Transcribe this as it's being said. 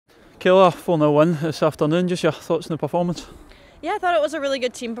Kayla, 4-0 win this afternoon. Just your thoughts on the performance? Yeah, I thought it was a really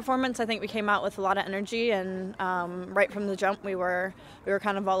good team performance. I think we came out with a lot of energy, and right from the jump we were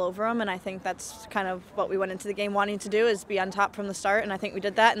kind of all over them, and I think that's kind of what we went into the game wanting to do, is be on top from the start, and I think we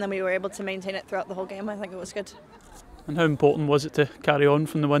did that, and then we were able to maintain it throughout the whole game. I think it was good. And how important was it to carry on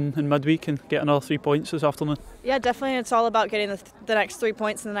from the win in midweek and get another 3 points this afternoon? Yeah, definitely. It's all about getting the next 3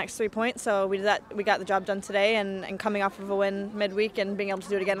 points and the next 3 points. So we did that. We got the job done today, and coming off of a win midweek and being able to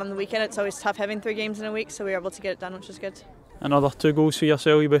do it again on the weekend. It's always tough having 3 games in a week, so we were able to get it done, which was good. Another 2 goals for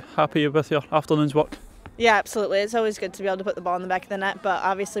yourself. You'll be happy with your afternoon's work? Yeah, absolutely. It's always good to be able to put the ball in the back of the net, but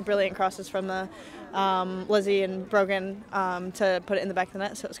obviously brilliant crosses from the Lizzie and Brogan to put it in the back of the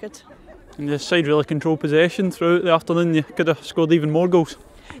net, so it was good. And the side really controlled possession throughout the afternoon. You could have scored even more goals.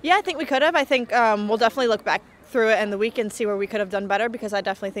 Yeah, I think we could have. I think we'll definitely look back through it in the week and see where we could have done better, because I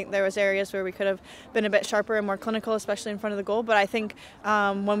definitely think there was areas where we could have been a bit sharper and more clinical, especially in front of the goal. But I think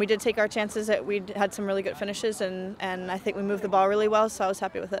when we did take our chances, we had some really good finishes, and I think we moved the ball really well, so I was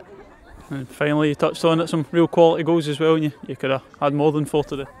happy with it. And finally, you touched on it, some real quality goals as well, and you could have had more than 4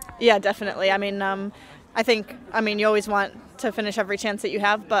 today. Yeah, definitely. I mean, you always want to finish every chance that you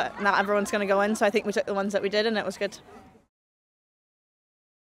have, but not everyone's going to go in, so I think we took the ones that we did, and it was good.